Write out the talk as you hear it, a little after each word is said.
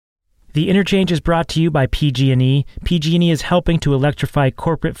The Interchange is brought to you by PG&E. PG&E is helping to electrify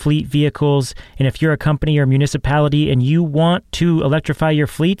corporate fleet vehicles, and if you're a company or municipality and you want to electrify your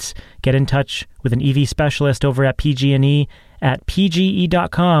fleets, get in touch with an EV specialist over at PG&E at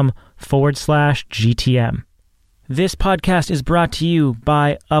pge.com/GTM. This podcast is brought to you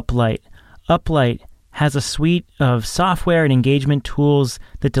by Uplight. Uplight has a suite of software and engagement tools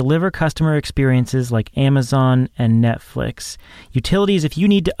that deliver customer experiences like Amazon and Netflix. Utilities, if you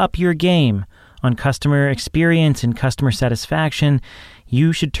need to up your game on customer experience and customer satisfaction,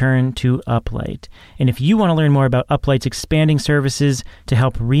 you should turn to Uplight. And if you want to learn more about Uplight's expanding services to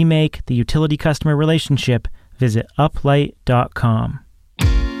help remake the utility-customer relationship, visit uplight.com.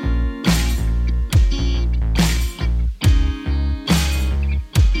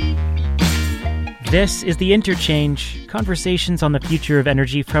 This is The Interchange, conversations on the future of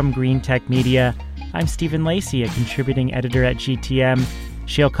energy from Green Tech Media. I'm Stephen Lacey, a contributing editor at GTM.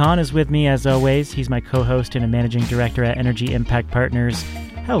 Shail Khan is with me as always. He's my co-host and a managing director at Energy Impact Partners.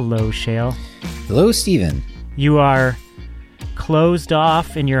 Hello, Shail. Hello, Stephen. You are closed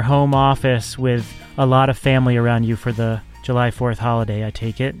off in your home office with a lot of family around you for the July 4th holiday, I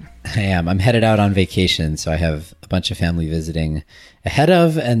take it? I am. I'm headed out on vacation, so I have a bunch of family visiting ahead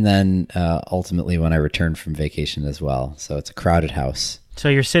of, and then ultimately when I return from vacation as well. So it's a crowded house. So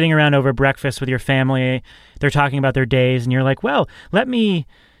you're sitting around over breakfast with your family. They're talking about their days, and you're like, well, let me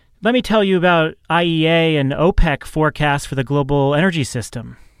tell you about IEA and OPEC forecasts for the global energy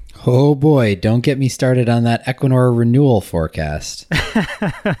system. Oh boy, don't get me started on that Equinor renewal forecast.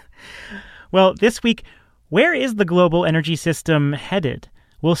 Well, this week, where is the global energy system headed?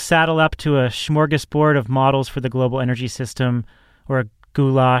 We'll saddle up to a smorgasbord of models for the global energy system, or a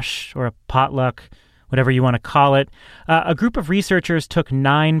goulash, or a potluck, whatever you want to call it. A group of researchers took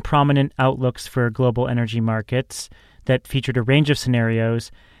 9 prominent outlooks for global energy markets that featured a range of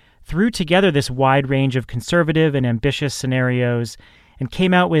scenarios, threw together this wide range of conservative and ambitious scenarios, and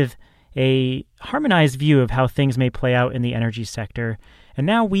came out with a harmonized view of how things may play out in the energy sector. And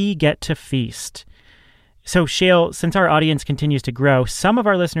now we get to feast. So, Shail, since our audience continues to grow, some of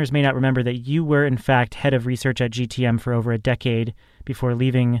our listeners may not remember that you were, in fact, head of research at GTM for over a decade before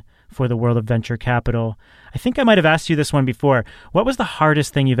leaving for the world of venture capital. I think I might have asked you this one before. What was the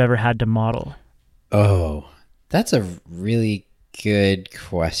hardest thing you've ever had to model? Oh, that's a really good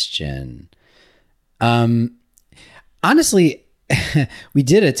question. Honestly, we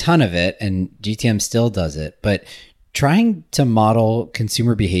did a ton of it, and GTM still does it, but trying to model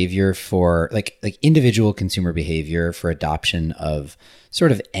consumer behavior for like individual consumer behavior for adoption of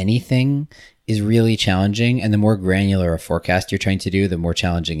sort of anything is really challenging. And the more granular a forecast you're trying to do, the more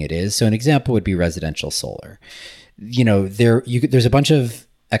challenging it is. So an example would be residential solar. You know, there's a bunch of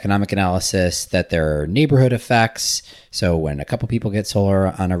economic analysis that there are neighborhood effects. So when a couple people get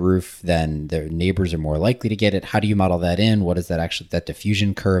solar on a roof, then their neighbors are more likely to get it. How do you model that in? What does that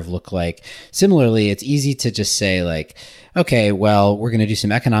diffusion curve look like? Similarly, it's easy to just say like, okay, well, we're going to do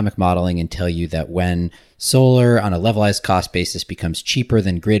some economic modeling and tell you that when solar on a levelized cost basis becomes cheaper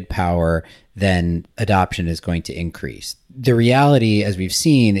than grid power, then adoption is going to increase. The reality, as we've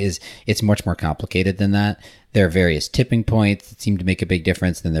seen, is it's much more complicated than that. There are various tipping points that seem to make a big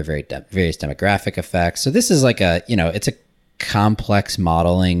difference. Then there are various demographic effects. So this is like it's a complex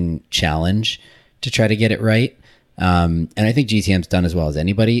modeling challenge to try to get it right. And I think GTM's done as well as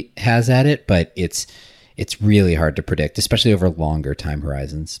anybody has at it, but it's really hard to predict, especially over longer time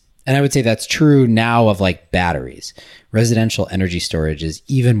horizons. And I would say that's true now of like batteries. Residential energy storage is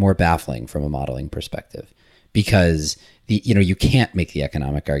even more baffling from a modeling perspective because you can't make the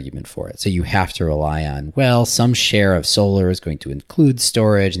economic argument for it. So you have to rely on, well, some share of solar is going to include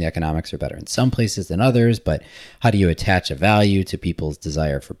storage and the economics are better in some places than others, but how do you attach a value to people's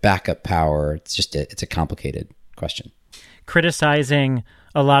desire for backup power? It's a complicated question. Criticizing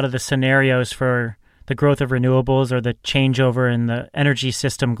a lot of the scenarios for the growth of renewables or the changeover in the energy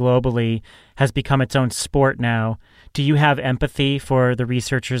system globally has become its own sport now. Do you have empathy for the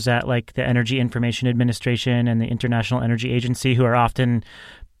researchers at like the Energy Information Administration and the International Energy Agency who are often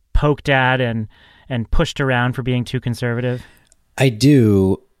poked at and pushed around for being too conservative? I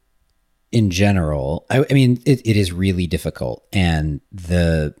do. In general, I mean, it is really difficult. And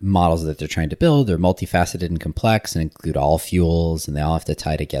the models that they're trying to build are multifaceted and complex and include all fuels, and they all have to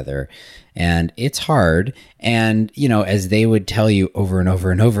tie together. And it's hard. And, as they would tell you over and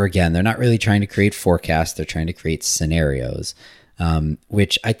over and over again, they're not really trying to create forecasts. They're trying to create scenarios,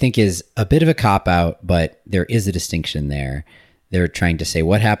 which I think is a bit of a cop-out, but there is a distinction there. They're trying to say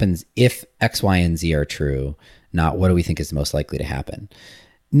what happens if X, Y, and Z are true, not what do we think is most likely to happen.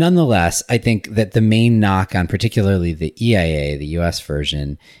 Nonetheless, I think that the main knock on particularly the EIA, the US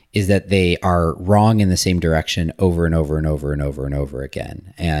version, is that they are wrong in the same direction over and over and over and over and over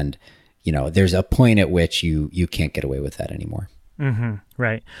again. And, there's a point at which you can't get away with that anymore. Mm-hmm,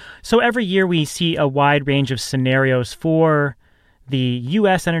 right. So every year we see a wide range of scenarios for the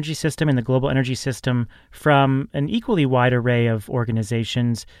U.S. energy system and the global energy system from an equally wide array of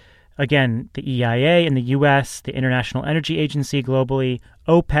organizations. Again, the EIA in the U.S., the International Energy Agency globally,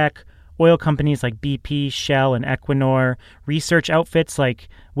 OPEC, oil companies like BP, Shell, and Equinor, research outfits like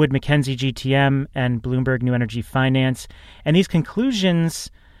Wood Mackenzie GTM and Bloomberg New Energy Finance. And these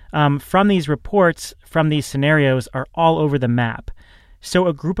conclusions from these reports, from these scenarios, are all over the map. So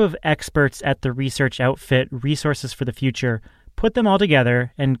a group of experts at the research outfit Resources for the Future put them all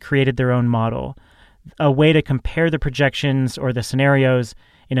together and created their own model, a way to compare the projections or the scenarios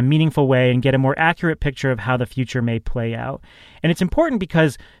in a meaningful way and get a more accurate picture of how the future may play out. And it's important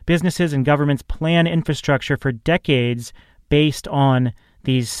because businesses and governments plan infrastructure for decades based on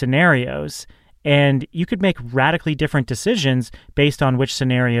these scenarios. And you could make radically different decisions based on which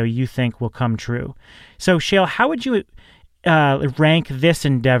scenario you think will come true. So, Shayle, how would you rank this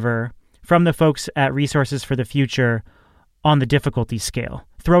endeavor from the folks at Resources for the Future on the difficulty scale,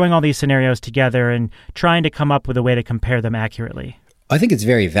 throwing all these scenarios together and trying to come up with a way to compare them accurately? I think it's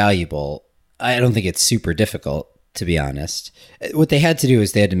very valuable. I don't think it's super difficult, to be honest. What they had to do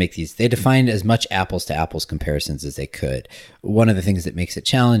is they had to find as much apples to apples comparisons as they could. One of the things that makes it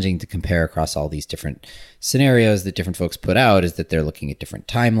challenging to compare across all these different scenarios that different folks put out is that they're looking at different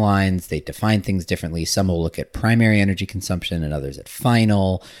timelines. They define things differently. Some will look at primary energy consumption and others at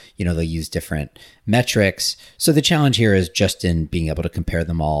final. They'll use different metrics. So the challenge here is just in being able to compare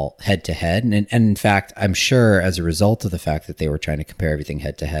them all head to head. And in fact, I'm sure as a result of the fact that they were trying to compare everything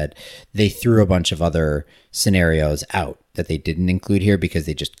head to head, they threw a bunch of other scenarios out that they didn't include here because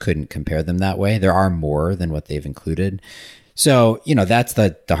they just couldn't compare them that way. There are more than what they've included. So, that's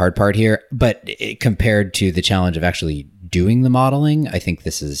the hard part here. But compared to the challenge of actually doing the modeling, I think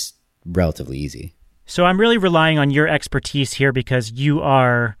this is relatively easy. So I'm really relying on your expertise here because you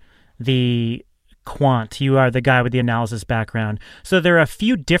are the quant. You are the guy with the analysis background. So there are a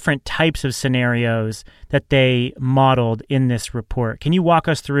few different types of scenarios that they modeled in this report. Can you walk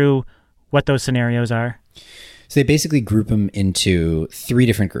us through what those scenarios are? So they basically group them into three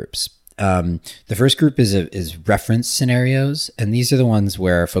different groups. The first group is reference scenarios, and these are the ones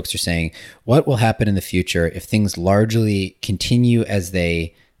where folks are saying, what will happen in the future if things largely continue as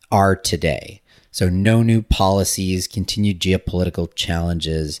they are today? So no new policies, continued geopolitical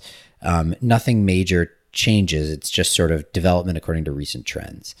challenges, nothing major changes. It's just sort of development according to recent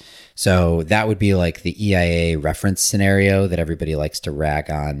trends. So that would be like the EIA reference scenario that everybody likes to rag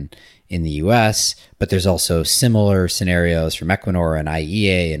on in the US, but there's also similar scenarios from Equinor and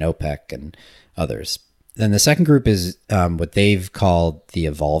IEA and OPEC and others. Then the second group is what they've called the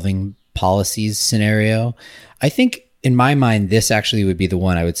evolving policies scenario. I think in my mind, this actually would be the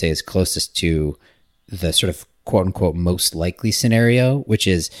one I would say is closest to the sort of quote unquote most likely scenario, which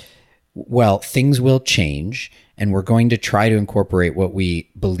is, well, things will change and we're going to try to incorporate what we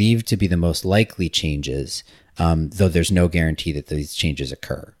believe to be the most likely changes, though there's no guarantee that these changes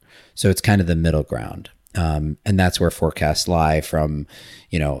occur. So it's kind of the middle ground. And that's where forecasts lie from,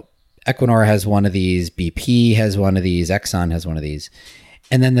 Equinor has one of these, BP has one of these, Exxon has one of these.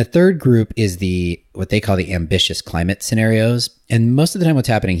 And then the third group is what they call the ambitious climate scenarios. And most of the time what's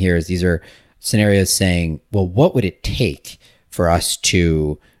happening here is these are scenarios saying, well, what would it take for us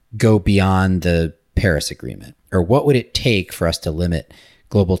to go beyond the Paris Agreement? Or what would it take for us to limit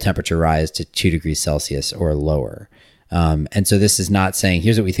global temperature rise to 2 degrees Celsius or lower? And so this is not saying,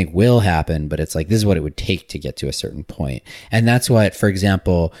 here's what we think will happen, but it's like, this is what it would take to get to a certain point. And that's what, for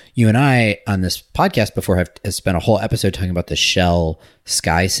example, you and I on this podcast before have spent a whole episode talking about the Shell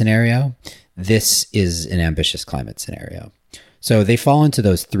Sky scenario. This is an ambitious climate scenario. So they fall into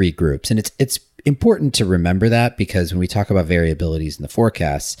those three groups. And it's important to remember that because when we talk about variabilities in the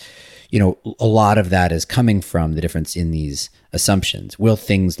forecasts, a lot of that is coming from the difference in these assumptions. Will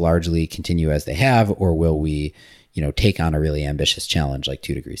things largely continue as they have, or will we take on a really ambitious challenge like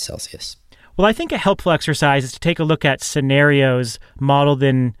 2 degrees Celsius? Well, I think a helpful exercise is to take a look at scenarios modeled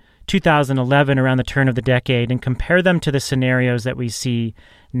in 2011 around the turn of the decade and compare them to the scenarios that we see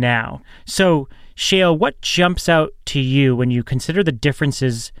now. So, Shayle, what jumps out to you when you consider the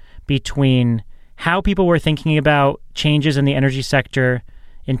differences between how people were thinking about changes in the energy sector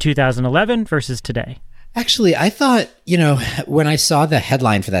in 2011 versus today? Actually, I thought, when I saw the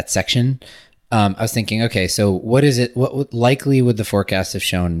headline for that section, I was thinking, okay, so what is it? What likely would the forecast have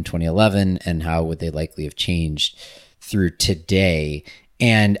shown in 2011, and how would they likely have changed through today?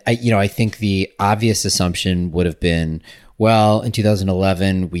 And I think the obvious assumption would have been, well, in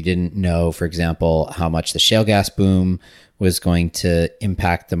 2011, we didn't know, for example, how much the shale gas boom was going to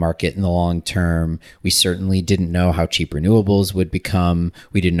impact the market in the long term. We certainly didn't know how cheap renewables would become.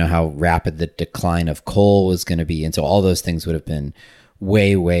 We didn't know how rapid the decline of coal was going to be. And so all those things would have been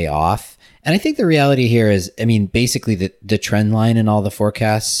way, way off. And I think the reality here is, basically the trend line in all the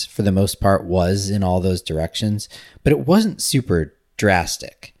forecasts for the most part was in all those directions, but it wasn't super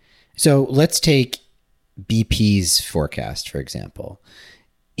drastic. So let's take BP's forecast, for example.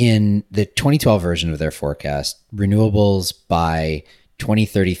 In the 2012 version of their forecast, renewables by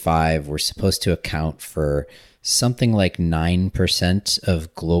 2035 were supposed to account for something like 9%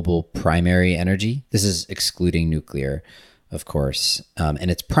 of global primary energy. This is excluding nuclear, of course.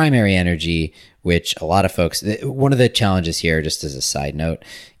 And it's primary energy, which a lot of folks, one of the challenges here, just as a side note,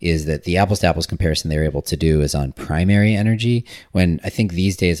 is that the apples to apples comparison they were able to do is on primary energy, when I think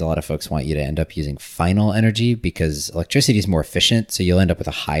these days a lot of folks want you to end up using final energy because electricity is more efficient. So you'll end up with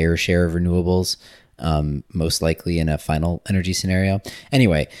a higher share of renewables, most likely in a final energy scenario.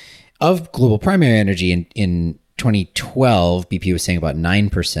 Anyway, of global primary energy in 2012, BP was saying about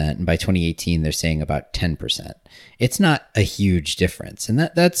 9%, and by 2018, they're saying about 10%. It's not a huge difference, and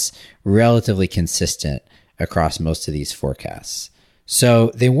that's relatively consistent across most of these forecasts.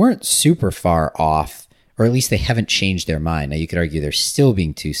 So they weren't super far off, or at least they haven't changed their mind. Now, you could argue they're still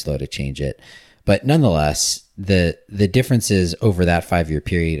being too slow to change it, but nonetheless, the differences over that 5-year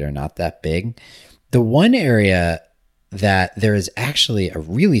period are not that big. The one area that there is actually a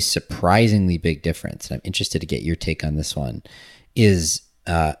really surprisingly big difference, and I'm interested to get your take on this one, is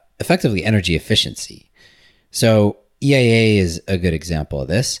effectively energy efficiency. So EIA is a good example of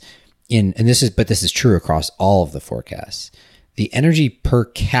this. This is true across all of the forecasts. The energy per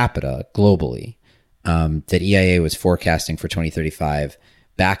capita globally that EIA was forecasting for 2035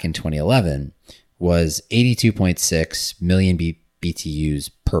 back in 2011 was 82.6 million BTUs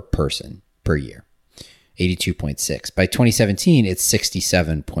per person per year. 82.6. By 2017, it's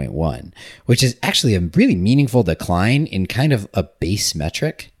 67.1, which is actually a really meaningful decline in kind of a base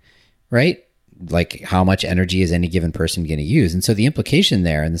metric, right? Like how much energy is any given person going to use? And so the implication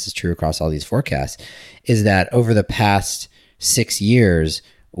there, and this is true across all these forecasts, is that over the past 6 years,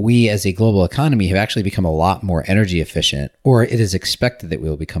 we as a global economy have actually become a lot more energy efficient, or it is expected that we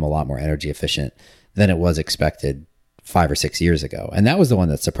will become a lot more energy efficient than it was expected 5 or 6 years ago. And that was the one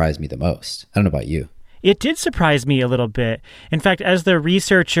that surprised me the most. I don't know about you. It did surprise me a little bit. In fact, as the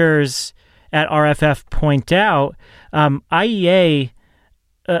researchers at RFF point out, IEA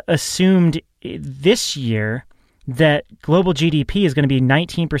assumed this year that global GDP is going to be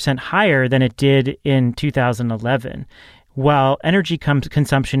 19% higher than it did in 2011, while energy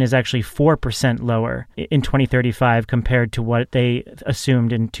consumption is actually 4% lower in 2035 compared to what they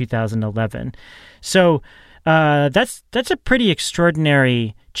assumed in 2011. So that's a pretty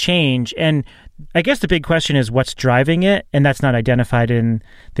extraordinary change. And I guess the big question is what's driving it, and that's not identified in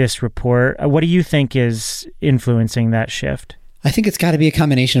this report. What do you think is influencing that shift? I think it's got to be a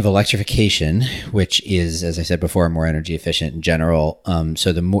combination of electrification, which is, as I said before, more energy efficient in general.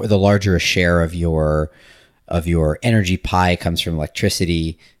 So the larger a share of your energy pie comes from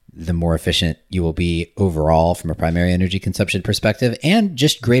electricity, the more efficient you will be overall from a primary energy consumption perspective, and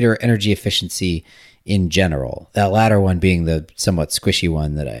just greater energy efficiency in general. That latter one being the somewhat squishy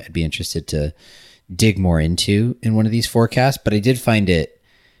one that I'd be interested to dig more into in one of these forecasts. But I did find it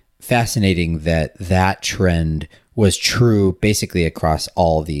fascinating that trend was true basically across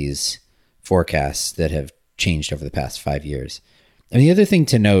all these forecasts that have changed over the past 5 years. And the other thing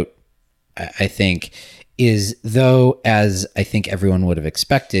to note, I think, is though, as I think everyone would have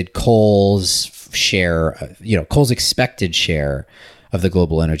expected, Coal's expected share of the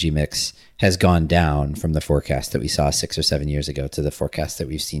global energy mix has gone down from the forecast that we saw 6 or 7 years ago to the forecast that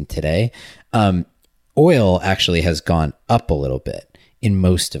we've seen today. Oil actually has gone up a little bit in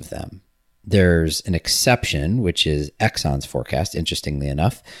most of them. There's an exception, which is Exxon's forecast, interestingly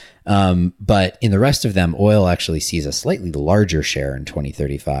enough. But in the rest of them, oil actually sees a slightly larger share in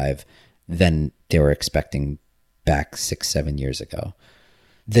 2035 than they were expecting back 6-7 years ago.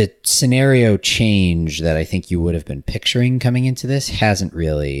 The scenario change that I think you would have been picturing coming into this hasn't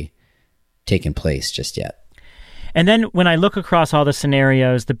really taken place just yet. And then when I look across all the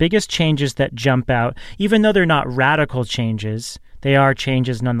scenarios, the biggest changes that jump out, even though they're not radical changes, they are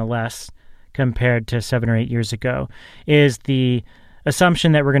changes nonetheless compared to 7 or 8 years ago, is the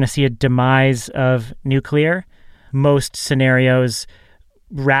assumption that we're going to see a demise of nuclear. Most scenarios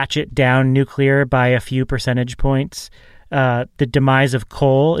ratchet down nuclear by a few percentage points. The demise of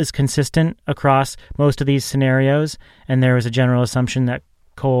coal is consistent across most of these scenarios, and there was a general assumption that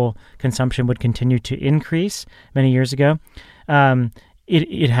coal consumption would continue to increase many years ago.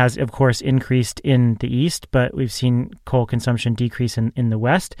 It has, of course, increased in the East, but we've seen coal consumption decrease in the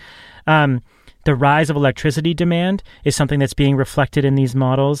West. The rise of electricity demand is something that's being reflected in these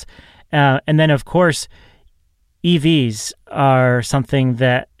models. And then, of course, EVs are something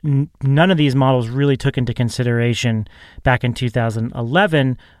that none of these models really took into consideration back in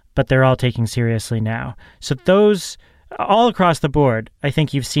 2011, but they're all taking seriously now. So those, all across the board, I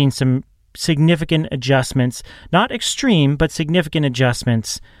think you've seen some significant adjustments, not extreme, but significant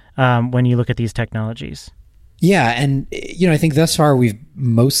adjustments when you look at these technologies. Yeah. And, I think thus far we've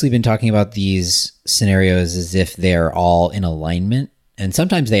mostly been talking about these scenarios as if they're all in alignment. And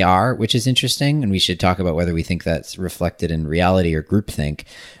sometimes they are, which is interesting. And we should talk about whether we think that's reflected in reality or groupthink.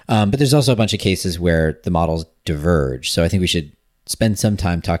 But there's also a bunch of cases where the models diverge. So I think we should spend some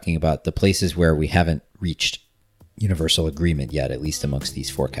time talking about the places where we haven't reached universal agreement yet, at least amongst these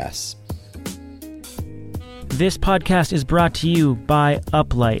forecasts. This podcast is brought to you by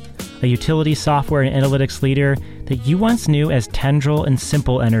Uplight, a utility software and analytics leader that you once knew as Tendril and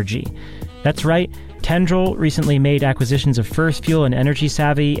Simple Energy. That's right, Tendril recently made acquisitions of First Fuel and Energy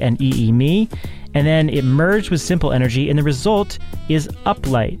Savvy and EEME, and then it merged with Simple Energy, and the result is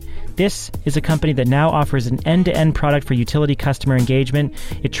Uplight. This is a company that now offers an end-to-end product for utility customer engagement.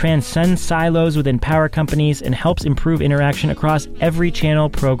 It transcends silos within power companies and helps improve interaction across every channel,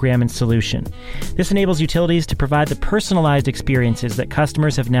 program, and solution. This enables utilities to provide the personalized experiences that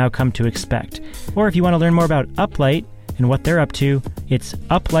customers have now come to expect. Or if you want to learn more about Uplight and what they're up to, it's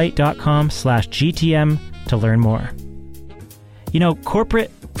uplight.com/GTM to learn more.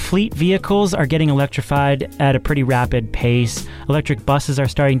 Corporate fleet vehicles are getting electrified at a pretty rapid pace. Electric buses are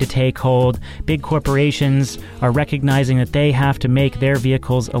starting to take hold. Big corporations are recognizing that they have to make their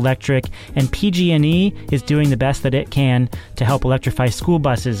vehicles electric, and PG&E is doing the best that it can to help electrify school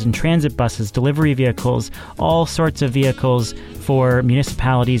buses and transit buses, delivery vehicles, all sorts of vehicles for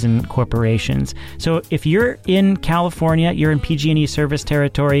municipalities and corporations. So if you're in California, you're in PG&E service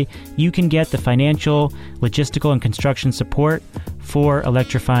territory, you can get the financial, logistical, and construction support for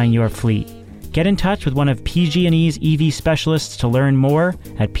electrifying your fleet. Get in touch with one of PG&E's EV specialists to learn more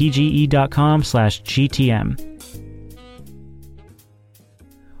at pge.com/GTM.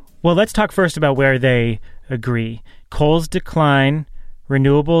 Well, let's talk first about where they agree. Coal's decline,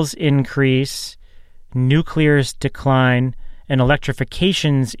 renewables increase, nuclear's decline, and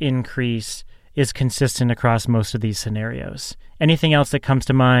electrification's increase is consistent across most of these scenarios. Anything else that comes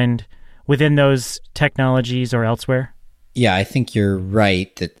to mind within those technologies or elsewhere? Yeah, I think you're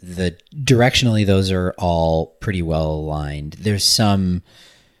right that directionally those are all pretty well aligned. There's some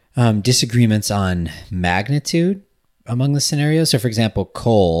disagreements on magnitude among the scenarios. So, for example,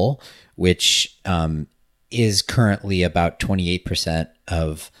 coal, which is currently about 28%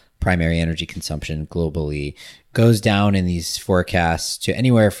 of primary energy consumption globally, goes down in these forecasts to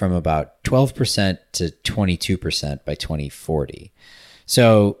anywhere from about 12% to 22% by 2040.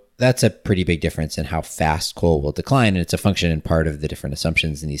 So that's a pretty big difference in how fast coal will decline. And it's a function in part of the different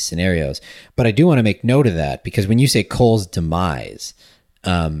assumptions in these scenarios. But I do want to make note of that, because when you say coal's demise,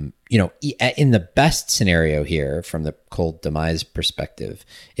 in the best scenario here, from the coal demise perspective,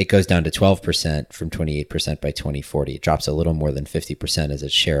 it goes down to 12% from 28% by 2040. It drops a little more than 50% as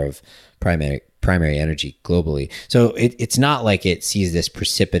its share of primary energy globally. So it's not like it sees this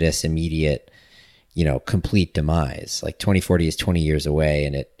precipitous, immediate, complete demise. Like 2040 is 20 years away,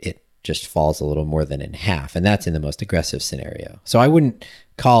 and it just falls a little more than in half. And that's in the most aggressive scenario. So I wouldn't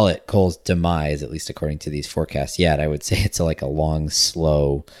call it coal's demise, at least according to these forecasts yet. I would say it's like a long,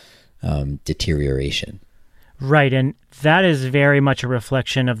 slow deterioration. Right. And that is very much a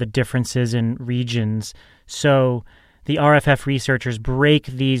reflection of the differences in regions. So the RFF researchers break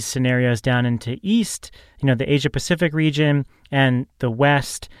these scenarios down into East, the Asia Pacific region, and the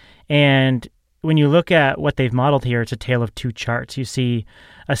West. And when you look at what they've modeled here, it's a tale of two charts. You see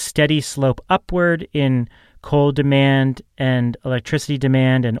a steady slope upward in coal demand and electricity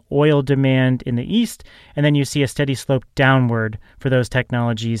demand and oil demand in the East, and then you see a steady slope downward for those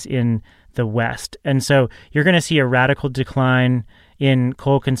technologies in the West. And so you're going to see a radical decline in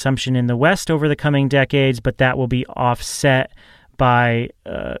coal consumption in the West over the coming decades, but that will be offset by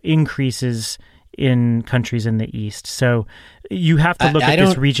increases in countries in the East. So you have to look at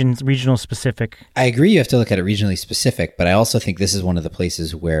this regional specific. I agree you have to look at it regionally specific, but I also think this is one of the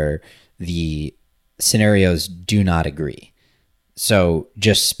places where the scenarios do not agree. So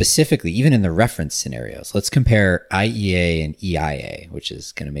just specifically, even in the reference scenarios, let's compare IEA and EIA, which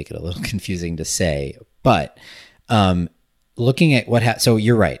is going to make it a little confusing to say, but looking at so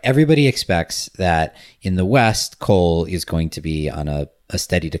you're right. Everybody expects that in the West, coal is going to be on a a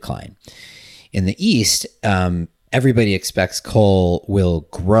steady decline. In the East, everybody expects coal will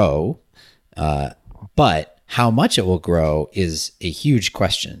grow, but how much it will grow is a huge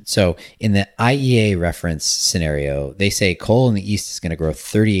question. So in the IEA reference scenario, they say coal in the East is going to grow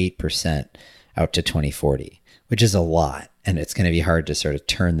 38% out to 2040, which is a lot. And it's going to be hard to sort of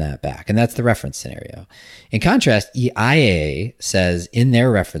turn that back. And that's the reference scenario. In contrast, EIA says in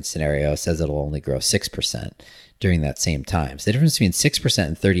their reference scenario says it'll only grow 6% during that same time. So the difference between 6%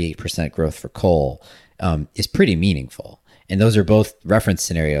 and 38% growth for coal is pretty meaningful. And those are both reference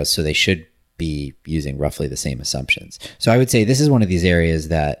scenarios, so they should be using roughly the same assumptions. So I would say this is one of these areas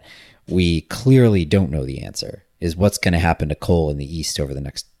that we clearly don't know the answer, is what's going to happen to coal in the East over the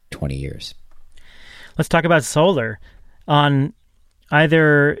next 20 years. Let's talk about solar. On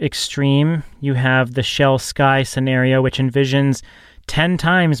either extreme, you have the Shell Sky scenario, which envisions 10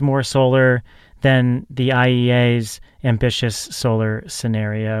 times more solar than the IEA's ambitious solar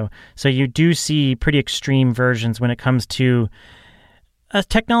scenario. So you do see pretty extreme versions when it comes to a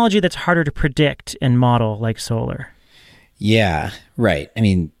technology that's harder to predict and model like solar. Yeah, right. I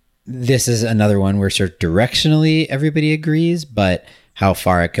mean, this is another one where sort of directionally everybody agrees, but how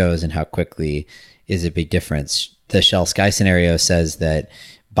far it goes and how quickly is a big difference. The Shell Sky scenario says that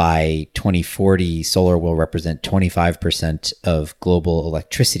by 2040, solar will represent 25% of global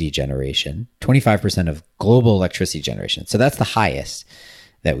electricity generation, 25% of global electricity generation. So that's the highest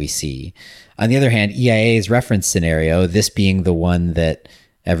that we see. On the other hand, EIA's reference scenario, this being the one that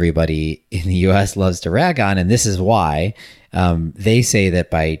everybody in the US loves to rag on, and this is why, they say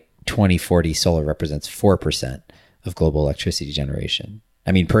that by 2040, solar represents 4% of global electricity generation.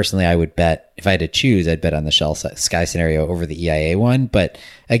 I mean, personally, I would bet, if I had to choose, I'd bet on the Shell Sky scenario over the EIA one. But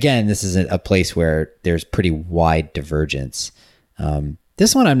again, this is a place where there's pretty wide divergence.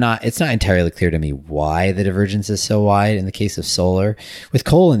 This one, it's not entirely clear to me why the divergence is so wide in the case of solar. With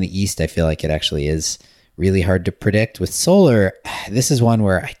coal in the East, I feel like it actually is really hard to predict. With solar, this is one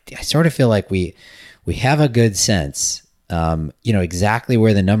where I sort of feel like we have a good sense. Exactly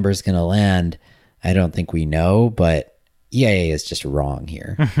where the number is going to land, I don't think we know, but EIA is just wrong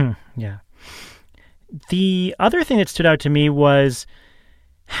here. Yeah. The other thing that stood out to me was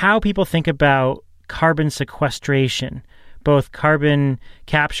how people think about carbon sequestration, both carbon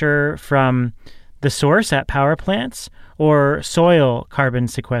capture from the source at power plants or soil carbon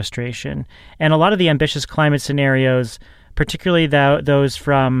sequestration. And a lot of the ambitious climate scenarios, particularly those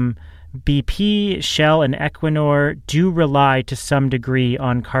from BP, Shell, and Equinor, do rely to some degree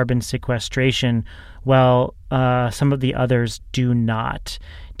on carbon sequestration, while some of the others do not.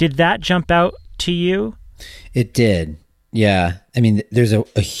 Did that jump out to you? It did. Yeah. I mean, there's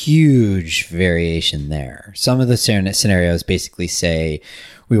a huge variation there. Some of the scenarios basically say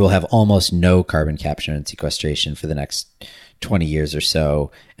we will have almost no carbon capture and sequestration for the next 20 years or so.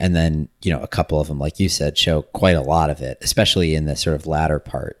 And then, a couple of them, like you said, show quite a lot of it, especially in the sort of latter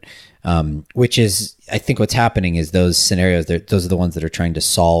part. Which is, I think what's happening is those scenarios, those are the ones that are trying to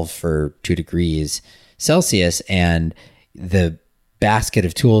solve for 2 degrees Celsius, and the basket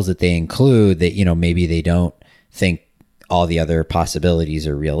of tools that they include that, maybe they don't think all the other possibilities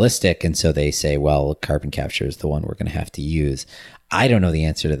are realistic. And so they say, well, carbon capture is the one we're going to have to use. I don't know the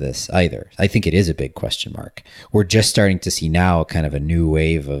answer to this either. I think it is a big question mark. We're just starting to see now kind of a new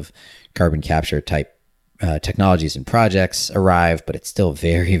wave of carbon capture type technologies and projects arrive, but it's still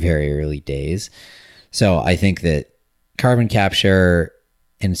very, very early days. So I think that carbon capture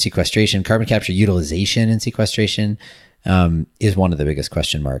and sequestration, carbon capture utilization and sequestration is one of the biggest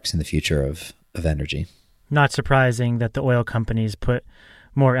question marks in the future of energy. Not surprising that the oil companies put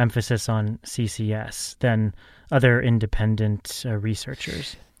more emphasis on CCS than other independent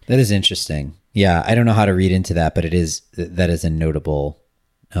researchers. That is interesting. Yeah, I don't know how to read into that, but that is a notable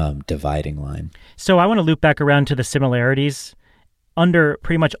dividing line. So I want to loop back around to the similarities. Under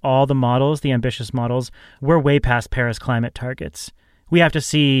pretty much all the models, the ambitious models, we're way past Paris climate targets. We have to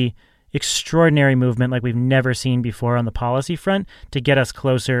see extraordinary movement like we've never seen before on the policy front to get us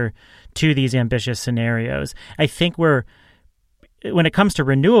closer to these ambitious scenarios. I think when it comes to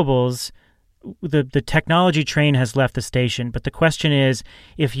renewables, the technology train has left the station. But the question is,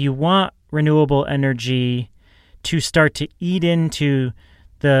 if you want renewable energy to start to eat into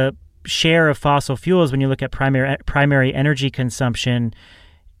the share of fossil fuels, when you look at primary energy consumption,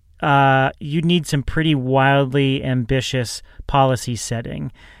 you need some pretty wildly ambitious policy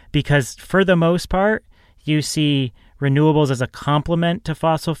setting, because for the most part, you see renewables as a complement to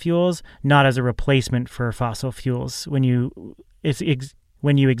fossil fuels, not as a replacement for fossil fuels when you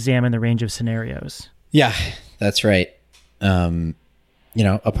examine the range of scenarios. Yeah, that's right.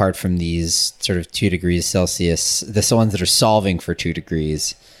 apart from these sort of 2 degrees Celsius, the ones that are solving for 2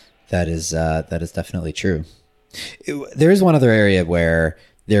 degrees, that is definitely true. There is one other area where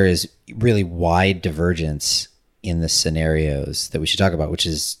there is really wide divergence in the scenarios that we should talk about, which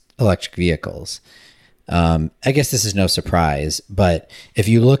is electric vehicles. I guess this is no surprise, but if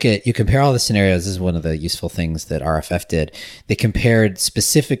you compare all the scenarios, this is one of the useful things that RFF did. They compared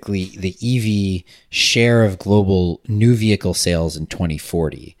specifically the EV share of global new vehicle sales in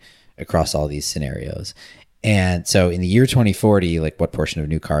 2040 across all these scenarios. And so in the year 2040, like what portion of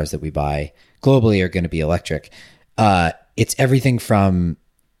new cars that we buy globally are going to be electric? It's everything from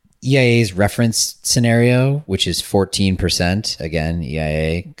EIA's reference scenario, which is 14%. Again,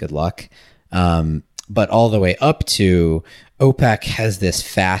 EIA, good luck. But all the way up to OPEC has this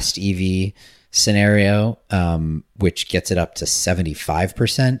fast EV scenario, which gets it up to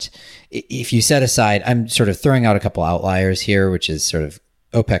 75%. If you set aside, I'm sort of throwing out a couple outliers here, which is sort of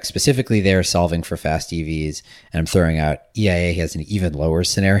OPEC specifically, they're solving for fast EVs. And I'm throwing out EIA has an even lower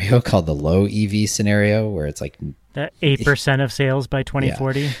scenario called the low EV scenario, where it's like that 8% of sales by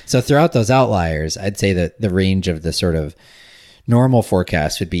 2040. Yeah. So throughout those outliers, I'd say that the range of the sort of normal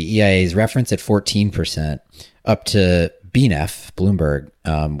forecast would be EIA's reference at 14% up to BNEF,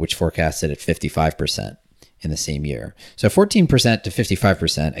 Bloomberg, which forecasted at 55% in the same year. So 14% to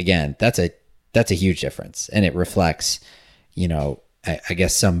 55%, again, that's a huge difference. And it reflects, I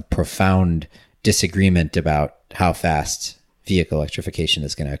guess some profound disagreement about how fast vehicle electrification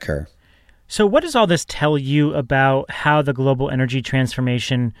is going to occur. So what does all this tell you about how the global energy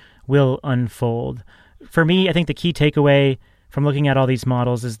transformation will unfold? For me, I think the key takeaway from looking at all these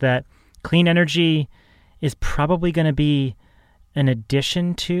models is that clean energy is probably going to be an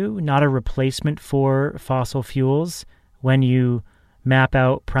addition to, not a replacement for, fossil fuels when you map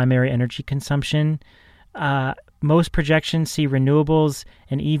out primary energy consumption. Most projections see renewables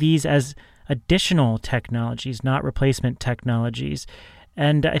and EVs as additional technologies, not replacement technologies.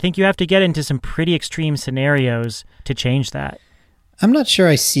 And I think you have to get into some pretty extreme scenarios to change that. I'm not sure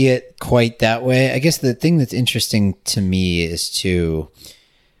I see it quite that way. I guess the thing that's interesting to me is to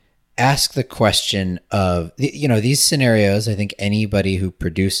ask the question of, these scenarios, I think anybody who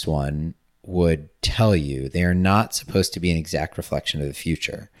produced one would tell you they are not supposed to be an exact reflection of the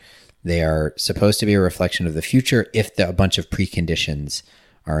future. They are supposed to be a reflection of the future if a bunch of preconditions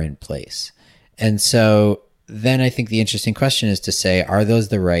are in place. And so then I think the interesting question is to say, are those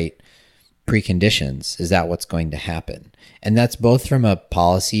the right preconditions? Is that what's going to happen? And that's both from a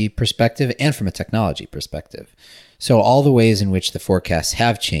policy perspective and from a technology perspective. So all the ways in which the forecasts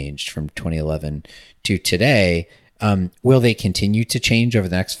have changed from 2011 to today, will they continue to change over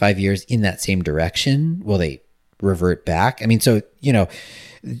the next 5 years in that same direction? Will they revert back? I mean, so,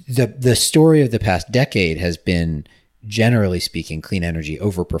 the story of the past decade has been, generally speaking, clean energy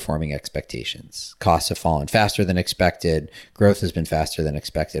overperforming expectations. Costs have fallen faster than expected. Growth has been faster than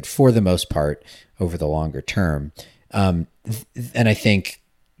expected for the most part over the longer term. And I think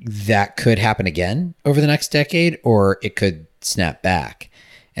that could happen again over the next decade, or it could snap back.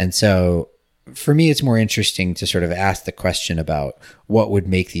 And so for me, it's more interesting to sort of ask the question about what would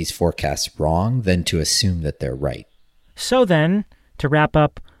make these forecasts wrong than to assume that they're right. So then, to wrap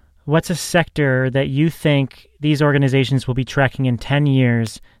up, what's a sector that you think these organizations will be tracking in 10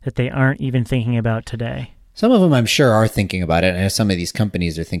 years that they aren't even thinking about today? Some of them, I'm sure, are thinking about it. I know some of these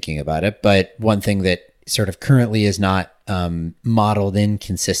companies are thinking about it. But one thing that sort of currently is not modeled in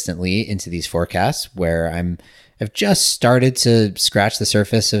consistently into these forecasts, where I've just started to scratch the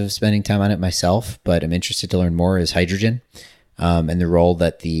surface of spending time on it myself, but I'm interested to learn more, is hydrogen, and the role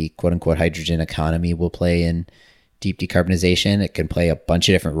that the quote-unquote hydrogen economy will play in deep decarbonization. It can play a bunch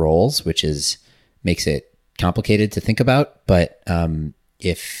of different roles, which makes it complicated to think about. But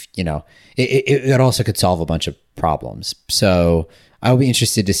it also could solve a bunch of problems. So I'll be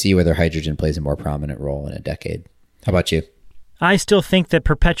interested to see whether hydrogen plays a more prominent role in a decade. How about you? I still think that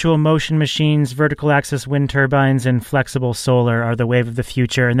perpetual motion machines, vertical axis wind turbines, and flexible solar are the wave of the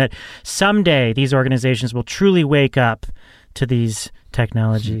future, and that someday these organizations will truly wake up to these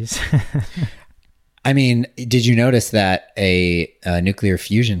technologies. I mean, did you notice that a nuclear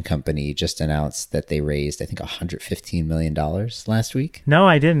fusion company just announced that they raised, I think, $115 million last week? No,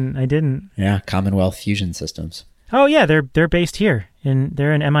 I didn't. Yeah, Commonwealth Fusion Systems. Oh, yeah, they're based here.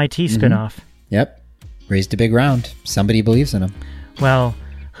 They're an MIT spinoff. Mm-hmm. Yep. Raised a big round. Somebody believes in them. Well,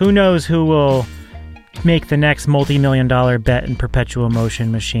 who knows who will make the next multi-million-dollar bet in perpetual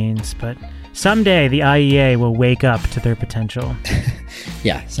motion machines, but someday the IEA will wake up to their potential.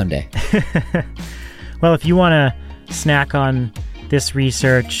 Yeah, someday. Well, if you want to snack on this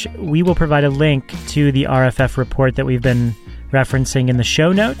research, we will provide a link to the RFF report that we've been referencing in the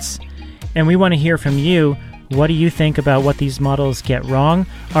show notes. And we want to hear from you. What do you think about what these models get wrong?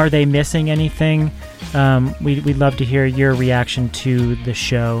 Are they missing anything? We'd love to hear your reaction to the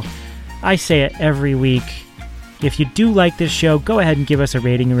show. I say it every week. If you do like this show, go ahead and give us a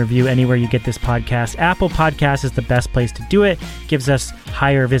rating and review anywhere you get this podcast. Apple Podcasts is the best place to do it. Gives us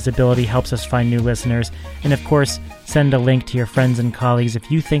higher visibility, helps us find new listeners. And of course, send a link to your friends and colleagues if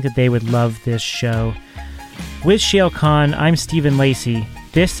you think that they would love this show. With Shayle Kann, I'm Stephen Lacey.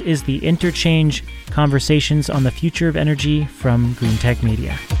 This is The Interchange, conversations on the future of energy from Greentech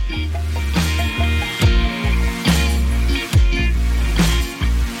Media.